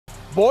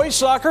Boys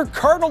soccer,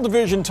 Cardinal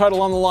Division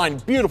title on the line.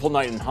 Beautiful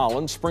night in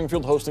Holland.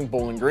 Springfield hosting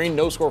Bowling Green.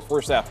 No score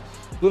first half.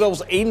 Blue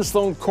Devils' Aiden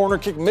Sloan corner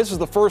kick misses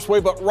the first way,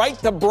 but right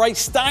to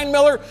Bryce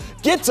Steinmiller.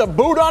 Gets a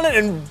boot on it,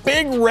 and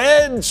Big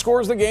Red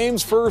scores the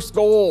game's first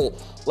goal.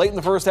 Late in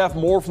the first half,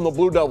 more from the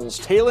Blue Devils.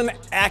 Talon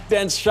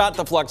Acden's shot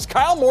deflects.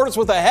 Kyle Mortis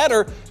with a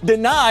header.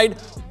 Denied.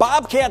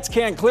 Bobcats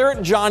can't clear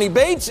it. Johnny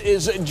Bates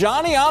is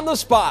Johnny on the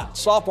spot.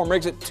 Sophomore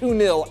makes it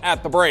 2-0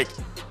 at the break.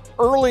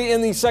 Early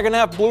in the second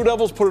half, Blue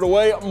Devils put it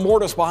away.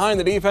 Mortis behind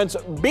the defense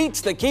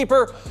beats the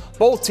keeper.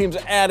 Both teams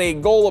add a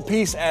goal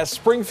apiece as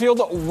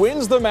Springfield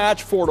wins the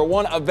match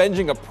 4-1,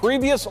 avenging a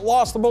previous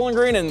loss to Bowling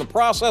Green. In the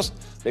process,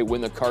 they win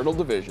the Cardinal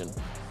Division.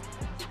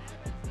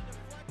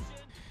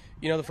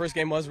 You know, the first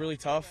game was really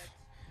tough,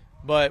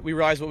 but we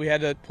realized what we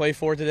had to play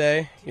for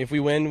today. If we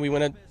win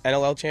an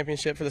NLL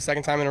championship for the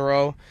second time in a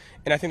row,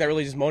 and I think that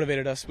really just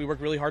motivated us. We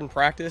worked really hard in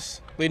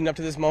practice leading up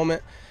to this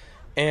moment,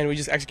 and we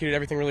just executed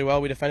everything really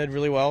well. We defended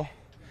really well,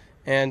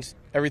 and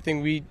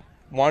everything we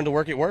wanted to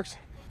work, it worked.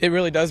 It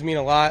really does mean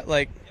a lot.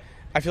 Like,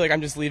 I feel like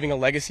I'm just leaving a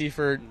legacy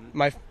for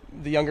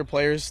the younger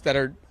players that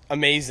are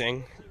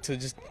amazing to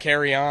just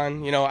carry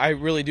on. You know, I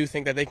really do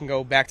think that they can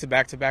go back to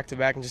back to back to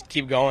back and just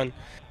keep going.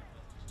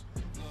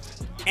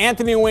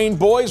 Anthony Wayne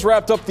boys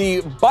wrapped up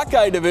the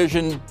Buckeye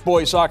Division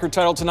boys soccer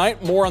title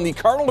tonight. More on the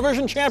Cardinal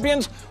Division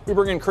champions. We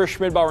bring in Chris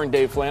Schmidbauer and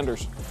Dave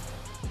Flanders.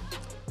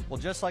 Well,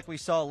 just like we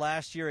saw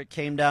last year, it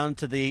came down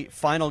to the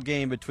final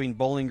game between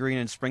Bowling Green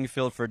and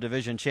Springfield for a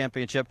division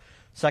championship.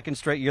 Second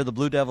straight year the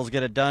Blue Devils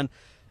get it done.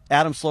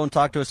 Adam Sloan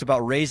talked to us about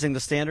raising the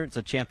standard. It's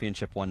a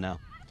championship one now.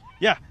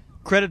 Yeah,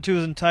 credit to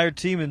his entire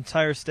team,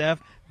 entire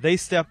staff. They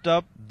stepped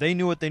up. They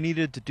knew what they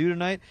needed to do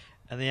tonight,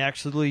 and they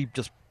actually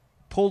just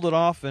pulled it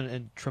off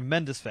in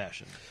tremendous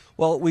fashion.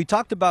 Well, we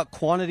talked about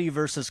quantity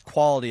versus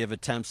quality of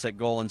attempts at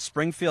goal, and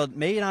Springfield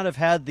may not have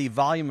had the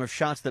volume of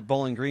shots that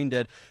Bowling Green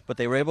did, but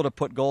they were able to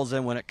put goals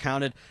in when it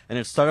counted, and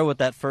it started with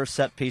that first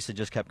set piece. It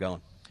just kept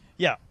going.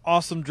 Yeah,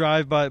 awesome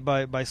drive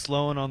by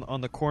Sloan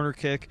on the corner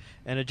kick,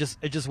 and it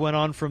just went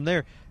on from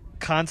there.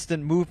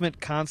 Constant movement,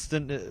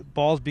 constant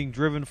balls being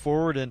driven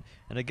forward, and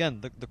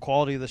again, the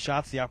quality of the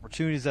shots, the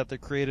opportunities that they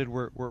created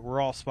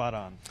were all spot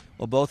on.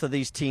 Well, both of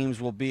these teams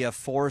will be a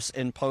force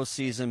in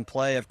postseason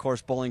play. Of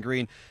course, Bowling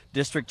Green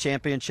district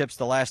championships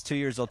the last 2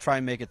 years. They'll try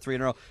and make it 3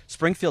 in a row.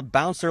 Springfield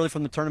bounced early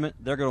from the tournament.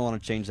 They're going to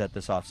want to change that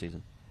this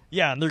offseason.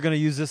 Yeah, and they're going to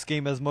use this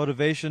game as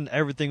motivation.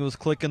 Everything was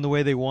clicking the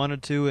way they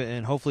wanted to,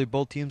 and hopefully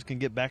both teams can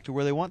get back to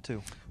where they want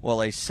to.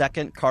 Well, a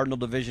second Cardinal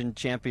Division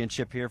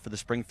championship here for the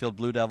Springfield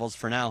Blue Devils.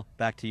 For now,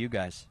 back to you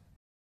guys.